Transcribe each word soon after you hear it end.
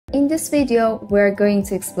In this video, we are going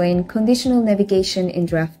to explain conditional navigation in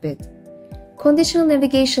Draftbit. Conditional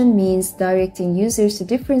navigation means directing users to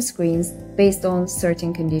different screens based on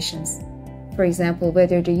certain conditions. For example,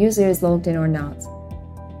 whether the user is logged in or not.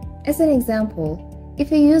 As an example,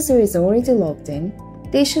 if a user is already logged in,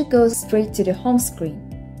 they should go straight to the home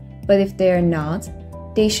screen. But if they are not,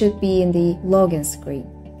 they should be in the login screen.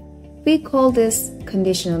 We call this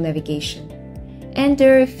conditional navigation. And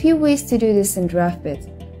there are a few ways to do this in Draftbit,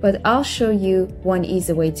 but I'll show you one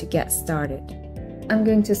easy way to get started. I'm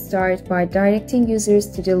going to start by directing users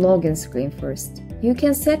to the login screen first. You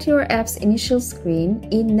can set your app's initial screen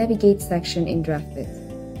in Navigate section in Draftbit.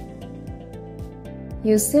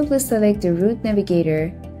 You simply select the route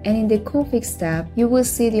navigator, and in the Configs tab, you will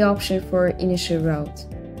see the option for initial route.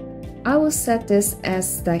 I will set this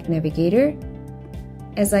as Stack Navigator,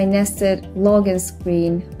 as I nested login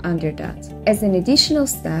screen under that. As an additional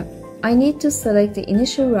step, I need to select the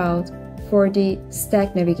initial route for the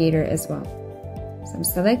Stack Navigator as well. So I'm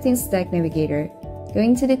selecting Stack Navigator,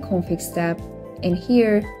 going to the Configs tab, and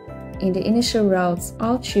here in the initial routes,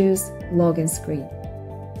 I'll choose login screen.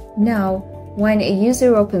 Now, when a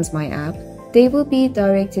user opens my app, they will be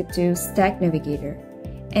directed to Stack Navigator.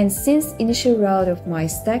 And since initial route of my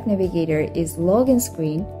Stack Navigator is login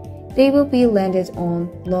screen, they will be landed on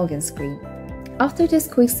login screen. After this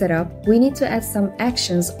quick setup, we need to add some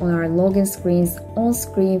actions on our login screen's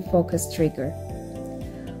on-screen focus trigger.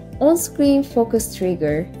 On-screen focus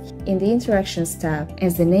trigger in the Interactions tab,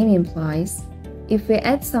 as the name implies, if we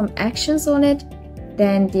add some actions on it,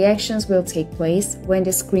 then the actions will take place when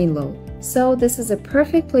the screen loads. So this is a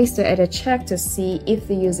perfect place to add a check to see if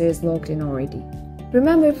the user is logged in already.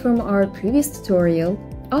 Remember from our previous tutorial,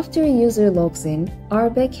 after a user logs in, our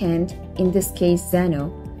backend, in this case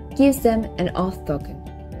Xano, gives them an auth token.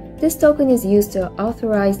 This token is used to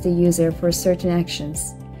authorize the user for certain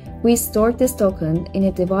actions. We store this token in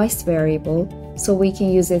a device variable so we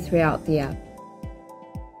can use it throughout the app.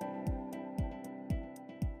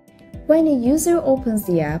 When a user opens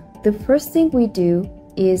the app, the first thing we do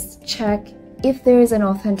is check if there is an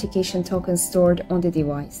authentication token stored on the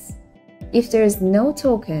device. If there is no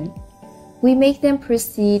token, we make them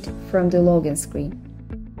proceed from the login screen.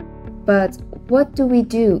 But what do we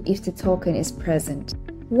do if the token is present?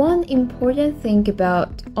 One important thing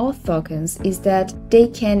about auth tokens is that they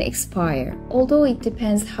can expire. Although it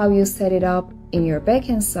depends how you set it up in your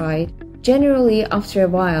backend side, generally after a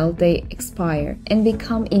while they expire and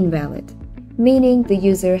become invalid, meaning the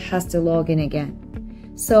user has to log in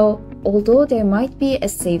again. So, although there might be a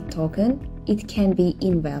saved token, it can be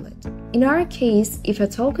invalid. In our case, if a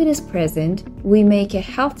token is present, we make a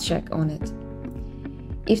health check on it.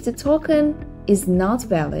 If the token is not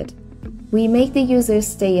valid, we make the user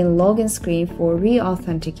stay in login screen for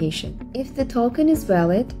re-authentication. If the token is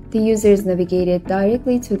valid, the user is navigated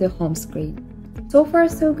directly to the home screen. So far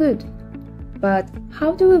so good. But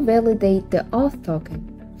how do we validate the auth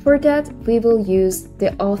token? For that, we will use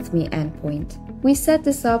the auth.me endpoint. We set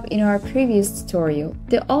this up in our previous tutorial.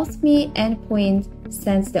 The auth.me endpoint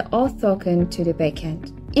sends the auth token to the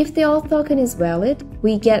backend. If the auth token is valid,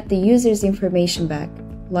 we get the user's information back,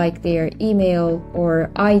 like their email or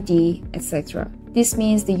ID, etc. This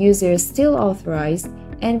means the user is still authorized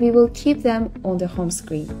and we will keep them on the home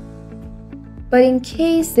screen. But in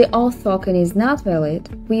case the auth token is not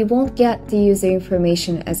valid, we won't get the user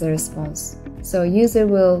information as a response. So user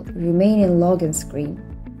will remain in login screen.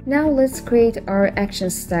 Now let's create our action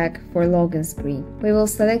stack for login screen. We will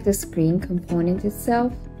select the screen component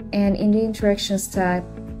itself, and in the Interactions tab,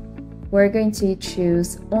 we're going to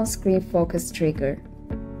choose on-screen focus trigger.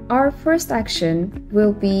 Our first action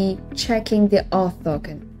will be checking the auth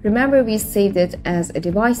token. Remember, we saved it as a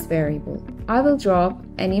device variable. I will drop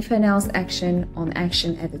an if-and-else action on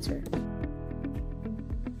Action Editor.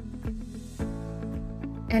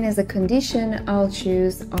 And as a condition, I'll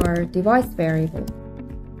choose our device variable.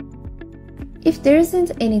 If there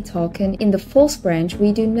isn't any token in the false branch,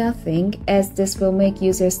 we do nothing, as this will make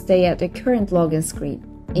users stay at the current login screen.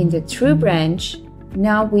 In the true branch,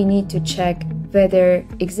 now we need to check whether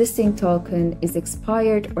existing token is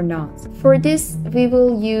expired or not. For this, we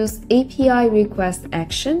will use API request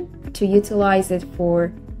action to utilize it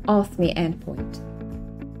for auth.me endpoint.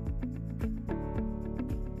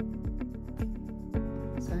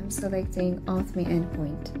 So I'm selecting auth.me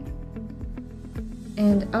endpoint.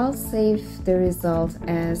 And I'll save the result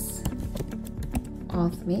as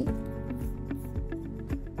auth.me.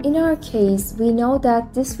 In our case, we know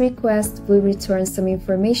that this request will return some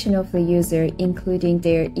information of the user, including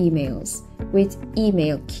their emails, with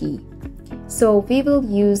email key. So we will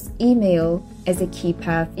use email as a key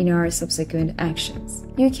path in our subsequent actions.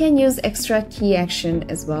 You can use extract key action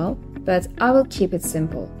as well, but I will keep it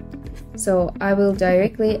simple. So I will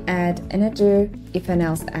directly add another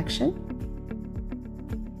if-and-else action.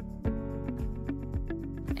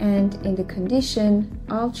 And in the condition,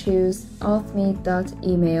 I'll choose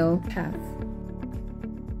authme.email path.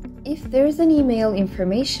 If there is an email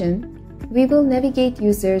information, we will navigate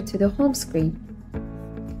user to the home screen.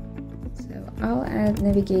 So I'll add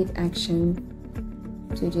navigate action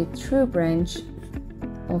to the true branch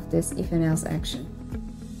of this if-and-else action.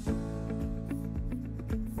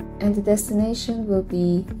 And the destination will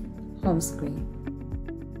be home screen.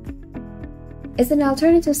 As an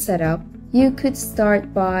alternative setup, you could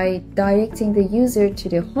start by directing the user to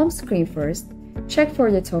the home screen first, check for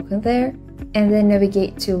the token there, and then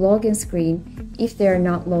navigate to login screen if they are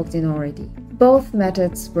not logged in already. Both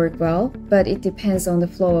methods work well, but it depends on the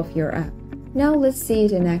flow of your app. Now let's see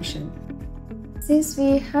it in action. Since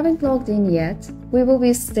we haven't logged in yet, we will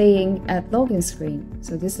be staying at login screen,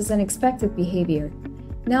 so this is an expected behavior.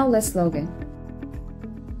 Now let's log in.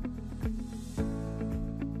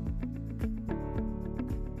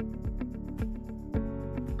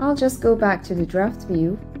 I'll just go back to the draft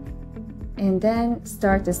view and then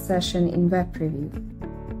start the session in web preview.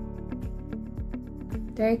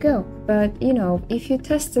 There you go. But if you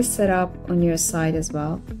test the setup on your side as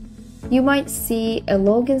well, you might see a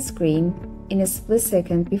login screen in a split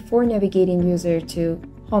second before navigating user to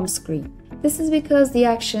home screen. This is because the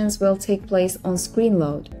actions will take place on screen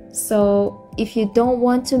load. So if you don't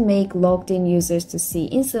want to make logged in users to see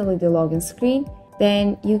instantly the login screen,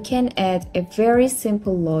 then you can add a very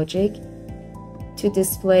simple logic to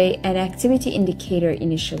display an activity indicator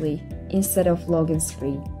initially instead of login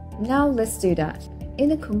screen. Now let's do that. In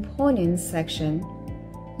the components section,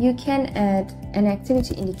 you can add an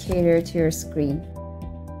activity indicator to your screen.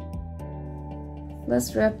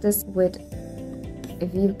 Let's wrap this with a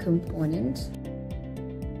view component.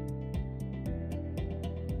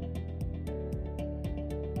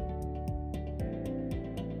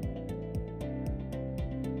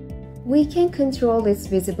 We can control its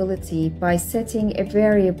visibility by setting a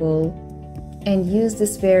variable and use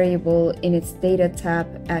this variable in its data tab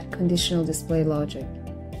at conditional display logic.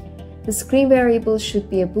 The screen variable should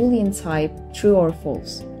be a Boolean type, true or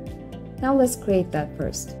false. Now let's create that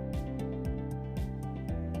first.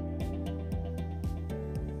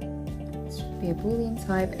 It should be a Boolean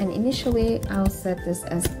type, and initially I'll set this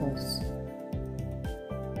as false.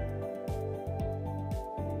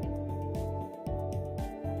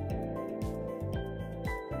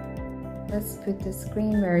 Let's put the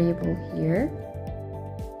screen variable here.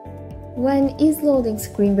 When isLoading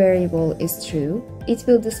screen variable is true, it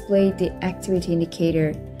will display the activity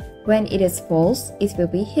indicator. When it is false, it will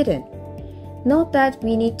be hidden. Note that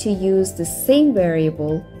we need to use the same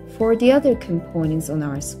variable for the other components on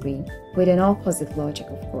our screen, with an opposite logic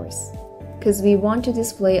of course, because we want to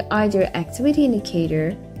display either activity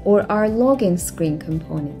indicator or our login screen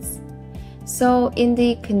components. So in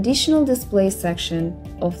the conditional display section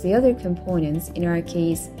of the other components, in our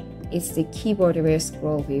case, it's the keyboard aware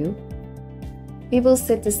scroll view, we will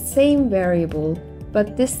set the same variable,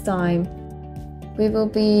 but this time we will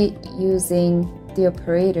be using the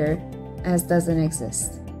operator as doesn't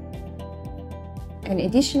exist. And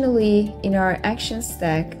additionally, in our action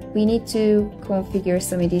stack, we need to configure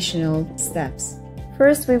some additional steps.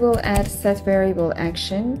 First, we will add set variable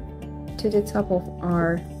action to the top of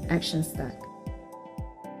our action stack.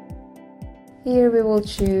 Here we will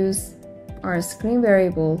choose our screen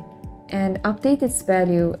variable and update its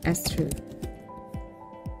value as true.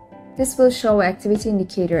 This will show activity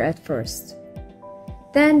indicator at first.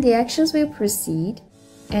 Then the actions will proceed,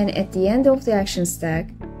 and at the end of the action stack,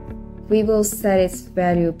 we will set its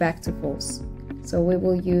value back to false. So we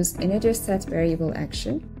will use another set variable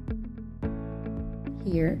action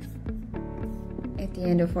here at the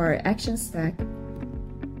end of our action stack,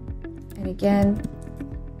 and again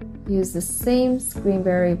use the same screen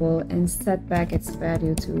variable and set back its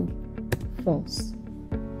value to false.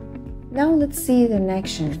 Now let's see it in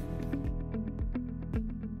action.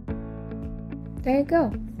 There you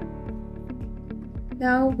go.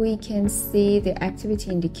 Now we can see the activity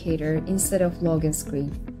indicator instead of login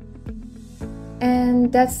screen.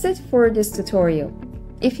 And that's it for this tutorial.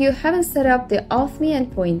 If you haven't set up the Authme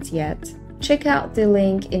endpoint yet, check out the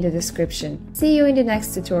link in the description. See you in the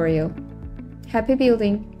next tutorial. Happy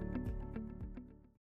building!